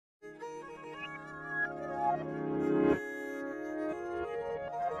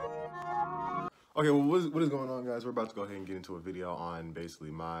Okay, well, what is going on, guys? We're about to go ahead and get into a video on basically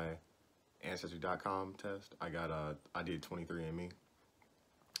my Ancestry.com test. I did 23andMe,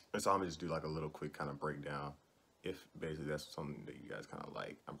 and so I'm gonna just do like a little quick kind of breakdown. If basically that's something that you guys kind of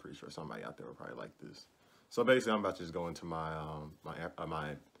like, I'm pretty sure somebody out there will probably like this. So basically, I'm about to just go into my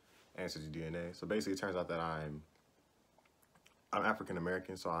ancestry DNA. So basically, it turns out that I'm African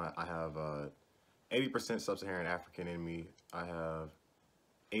American. So I have 80% sub-Saharan African in me. I have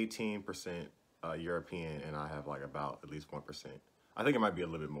 18% European, and I have like about at least 1%. I think it might be a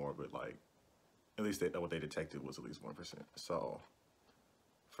little bit more, but like at least what they detected was at least 1%. So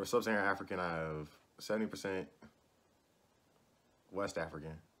for sub-Saharan African, I have 70% West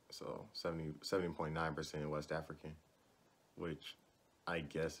African, so 70.9% West African, which I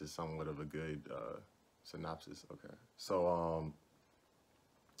guess is somewhat of a good synopsis. Okay, so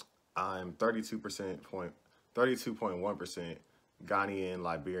I'm 32.1% Ghanaian,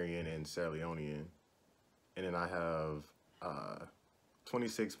 Liberian, and Sierra Leonean, and then I have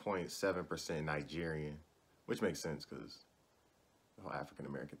 26.7% Nigerian, which makes sense because the whole African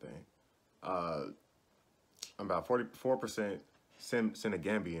American thing. I'm about 44%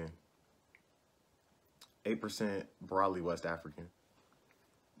 Senegambian, 8% broadly West African,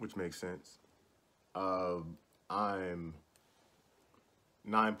 which makes sense. I'm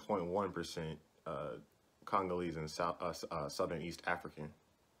 9.1% Congolese and Southern East African.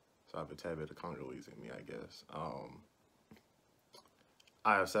 So I have a tad bit of Congolese in me, I guess.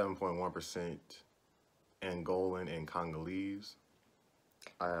 I have 7.1% Angolan and Congolese.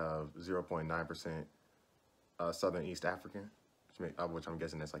 I have 0.9% Southern East African, which I'm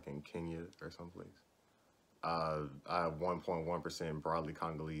guessing that's like in Kenya or someplace. I have 1.1% broadly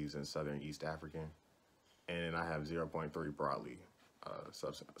Congolese and Southern East African. And then I have 0.3 broadly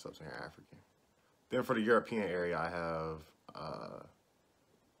Sub-Saharan African. Then for the European area, I have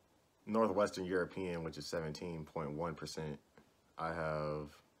Northwestern European, which is 17.1%. I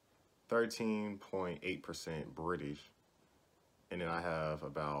have 13.8% British. And then I have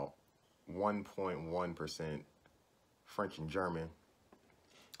about 1.1% French and German.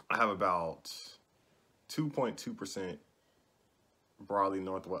 I have about 2.2% broadly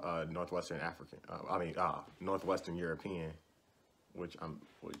Northwestern African. Northwestern European, which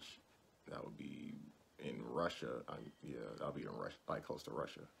that would be in Russia. Yeah, that'll be in Russia, like close to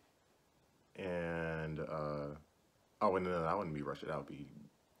Russia. And oh, no, that wouldn't be Russia. That would be,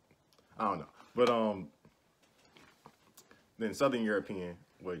 I don't know. But then Southern European,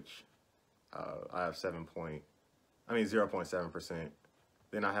 which I have 0.7%.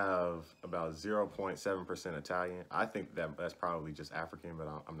 Then I have about 0.7% Italian. I think that's probably just African, but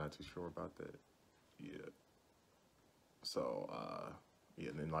I'm not too sure about that. Yeah. So,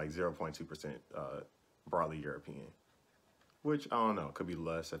 yeah, then like 0.2% broadly European, which I don't know, could be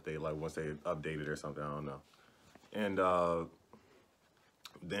less if they like once they update it or something. I don't know. And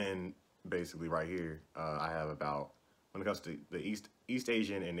then basically right here, I have about, when it comes to the East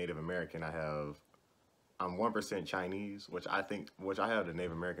Asian and Native American, I'm 1% Chinese, which I have a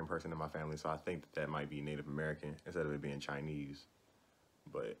Native American person in my family, so I think that might be Native American instead of it being Chinese.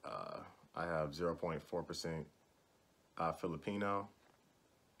 But I have 0.4% Filipino.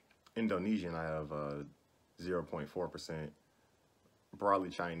 Indonesian, I have 0.4%. Broadly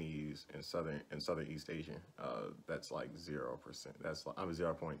Chinese and Southern East Asian, that's like 0%. I'm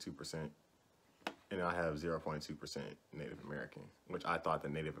 0.2%. And I have 0.2% Native American, which I thought the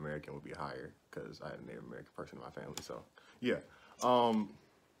Native American would be higher because I had a Native American person in my family. So yeah, so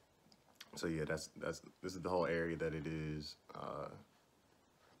yeah, this is the whole area that it is,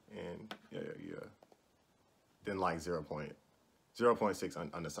 and yeah. Then like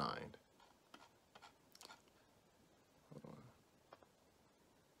 0.6 unassigned.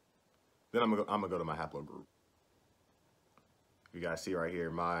 Then I'm gonna go to my haplogroup. You guys see right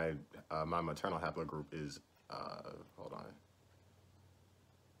here, my maternal haplogroup is hold on,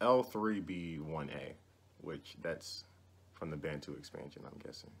 L3B1A, which that's from the Bantu expansion, I'm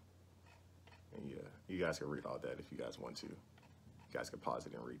guessing. And yeah, you guys can read all that if you guys want to. You guys can pause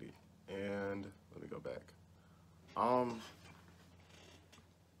it and read it. And let me go back.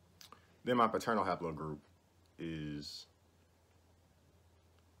 Then my paternal haplogroup is,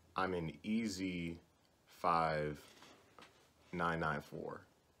 I'm in EZ5994,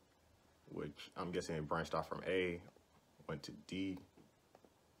 which I'm guessing it branched off from A, went to D,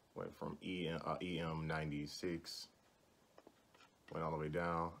 went from EM96, went all the way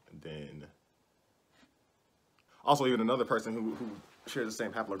down, and then also even another person who shares the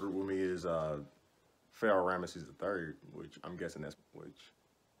same haplogroup with me is Pharaoh Ramesses III, which I'm guessing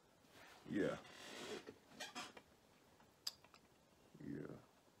yeah.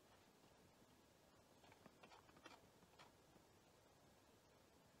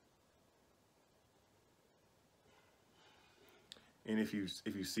 And if you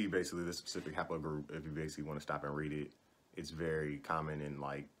see basically this specific haplogroup, if you basically want to stop and read it, it's very common in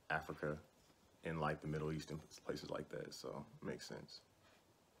like Africa, in like the Middle East and places like that. So it makes sense.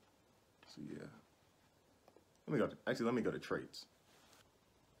 So yeah. Let me go to traits.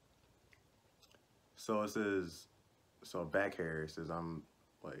 So it says, so back hair, it says I'm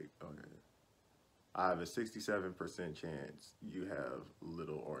like, okay. I have a 67% chance you have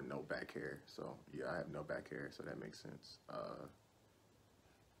little or no back hair. So yeah, I have no back hair, so that makes sense.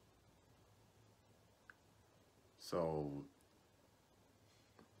 So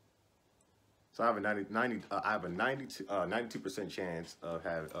I have a 92% chance of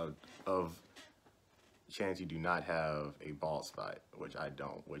chance you do not have a bald spot, which I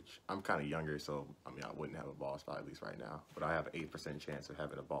don't, which I'm kind of younger, so I mean I wouldn't have a bald spot at least right now, but I have an 8% chance of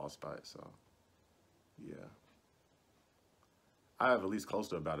having a bald spot, so yeah. I have at least close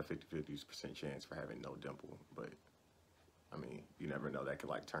to about a 50% chance for having no dimple, but I mean, you never know, that could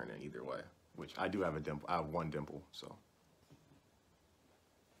like turn in either way, which I do have a dimple. I have one dimple, so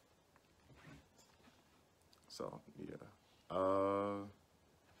yeah.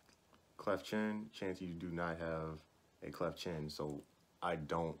 Cleft chin, chance you do not have a cleft chin, so I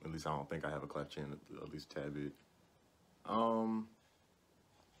don't, at least I don't think I have a cleft chin, at least a tad bit.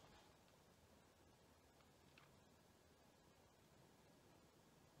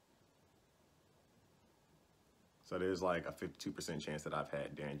 So there's like a 52% chance that I've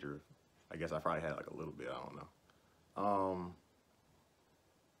had dandruff. I guess I probably had like a little bit, I don't know.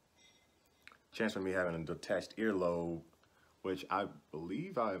 Chance for me having a detached earlobe, which I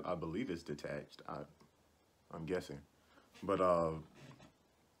believe is detached. I'm guessing, but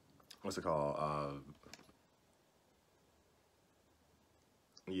what's it called?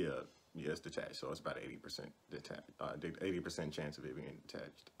 Yeah, it's detached. So it's about 80% detached. 80% chance of it being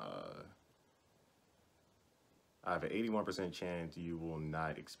detached. I have an 81% chance you will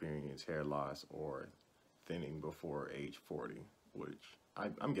not experience hair loss or thinning before age 40, which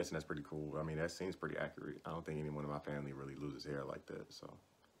I'm guessing that's pretty cool. I mean, that seems pretty accurate. I don't think anyone in my family really loses hair like that, so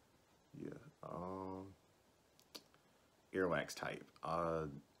yeah. Earwax type.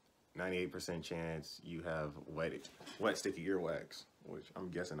 98% chance you have wet sticky earwax, which I'm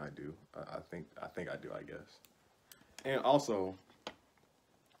guessing I do. I think I do, I guess. And also,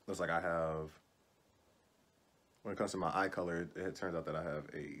 looks like I have, when it comes to my eye color, it turns out that I have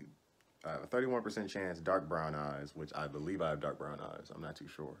a 31% chance dark brown eyes, which I believe I have dark brown eyes. I'm not too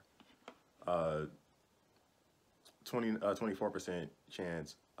sure. 24%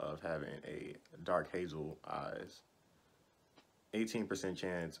 chance of having a dark hazel eyes. 18%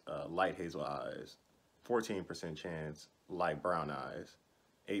 chance light hazel eyes. 14% chance light brown eyes.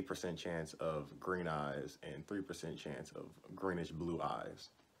 8% chance of green eyes, and 3% chance of greenish blue eyes.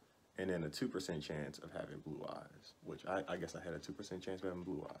 And then a 2% chance of having blue eyes, which I guess I had a 2% chance of having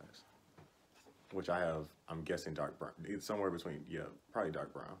blue eyes, which I have, I'm guessing dark brown. It's somewhere between, yeah, probably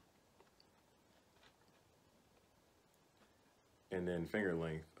dark brown. And then finger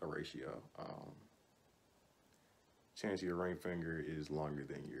length ratio. Chance your ring finger is longer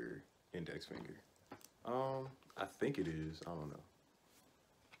than your index finger. I think it is, I don't know.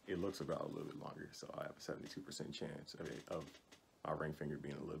 It looks about a little bit longer, so I have a 72% chance of my ring finger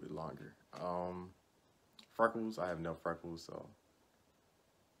being a little bit longer. Freckles, I have no freckles, so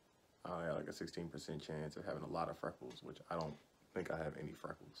I have like a 16% chance of having a lot of freckles, which I don't think I have any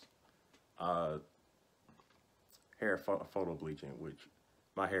freckles. Hair photo bleaching, which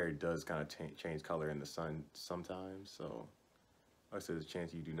my hair does kind of change color in the sun sometimes, so like I said, there's a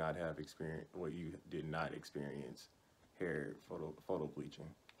chance you do not have experience, well, you did not experience hair photo bleaching.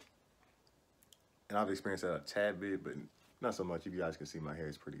 And I've experienced that a tad bit, but not so much. If you guys can see, my hair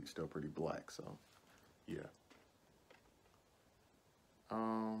is still pretty black, so yeah.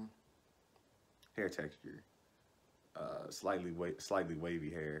 Hair texture, slightly wavy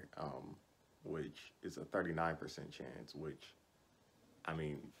hair, which is a 39% chance. Which, I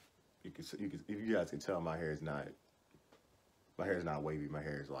mean, if you guys can tell, my hair is not wavy. My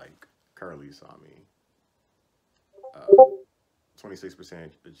hair is like curly, so I mean,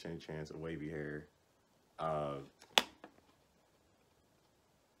 26% chance of wavy hair.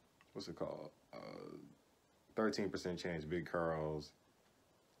 What's it called? 13% chance big curls.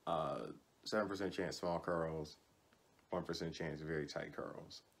 7% chance small curls. 1% chance very tight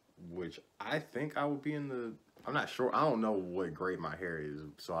curls. Which I think I would be in the, I'm not sure. I don't know what grade my hair is,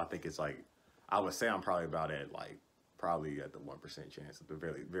 so I think it's like, I would say I'm probably about at like, probably at the 1% chance of the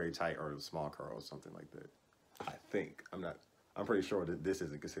very, very tight or the small curls, something like that. I think. I'm pretty sure that this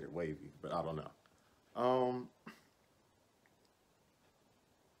isn't considered wavy, but I don't know.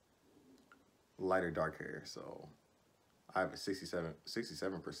 Light or dark hair, so I have a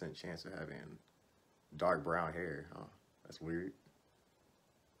 67% chance of having dark brown hair. Oh, that's weird.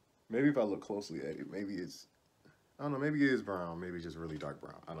 Maybe if I look closely at it, maybe it's, I don't know, maybe it is brown. Maybe it's just really dark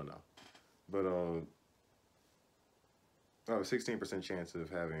brown. I don't know. But I have a 16% chance of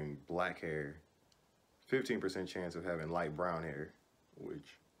having black hair, 15% chance of having light brown hair,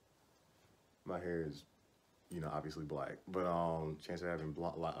 which my hair is, you know, obviously black. But chance of having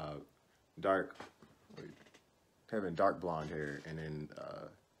dark blonde hair, and then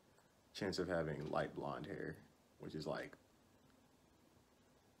chance of having light blonde hair, which is like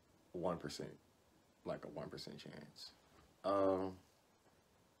 1%, like a 1% chance.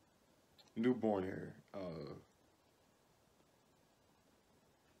 Newborn hair.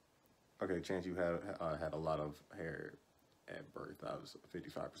 Okay, chance you had a lot of hair at birth. I was a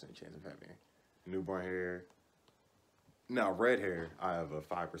 55% chance of having newborn hair. Now red hair, I have a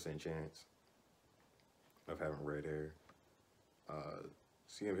 5% chance of having red hair.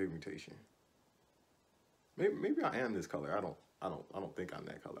 CM pigmentation. Maybe I am this color. I don't think I'm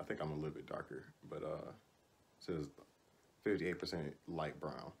that color. I think I'm a little bit darker. But it says 58% light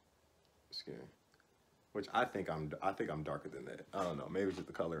brown skin, which I think I'm darker than that. I don't know. Maybe it's just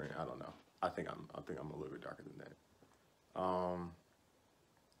the coloring. I don't know. I think I'm a little bit darker than that.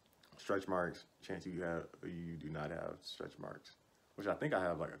 Stretch marks. Chance you do not have stretch marks, which I think I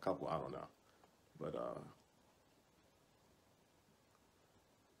have like a couple. I don't know, but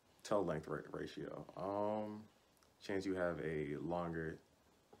toe length ratio. Chance you have a longer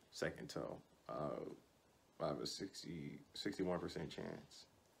second toe. I have a 61% chance,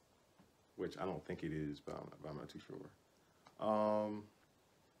 which I don't think it is, but I'm not too sure.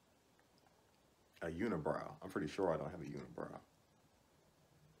 A unibrow. I'm pretty sure I don't have a unibrow.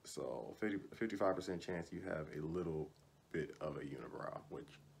 So 55% chance you have a little bit of a unibrow,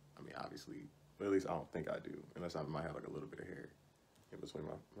 which, I mean, obviously, but at least I don't think I do, unless I might have like a little bit of hair in between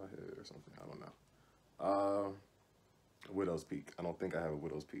my head or something. I don't know. Widow's peak. I don't think I have a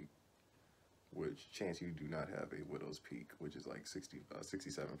widow's peak, which chance you do not have a widow's peak, which is like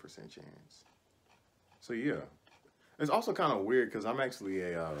 67% chance. So yeah, it's also kind of weird because I'm actually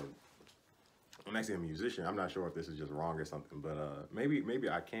a musician. I'm not sure if this is just wrong or something, but maybe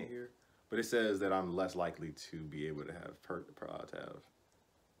I can't hear. But it says that I'm less likely to be able to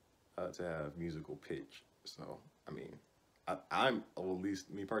have musical pitch. So I mean, I'm, well, at least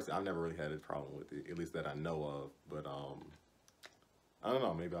me personally, I've never really had a problem with it, at least that I know of. But I don't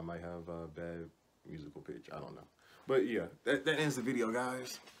know. Maybe I might have a bad musical pitch. I don't know. But yeah, that ends the video,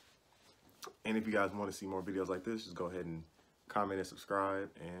 guys. And if you guys want to see more videos like this, just go ahead and comment and subscribe,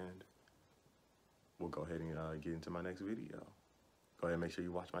 and we'll go ahead and get into my next video. Go ahead and make sure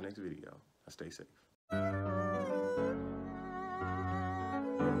you watch my next video. Stay safe.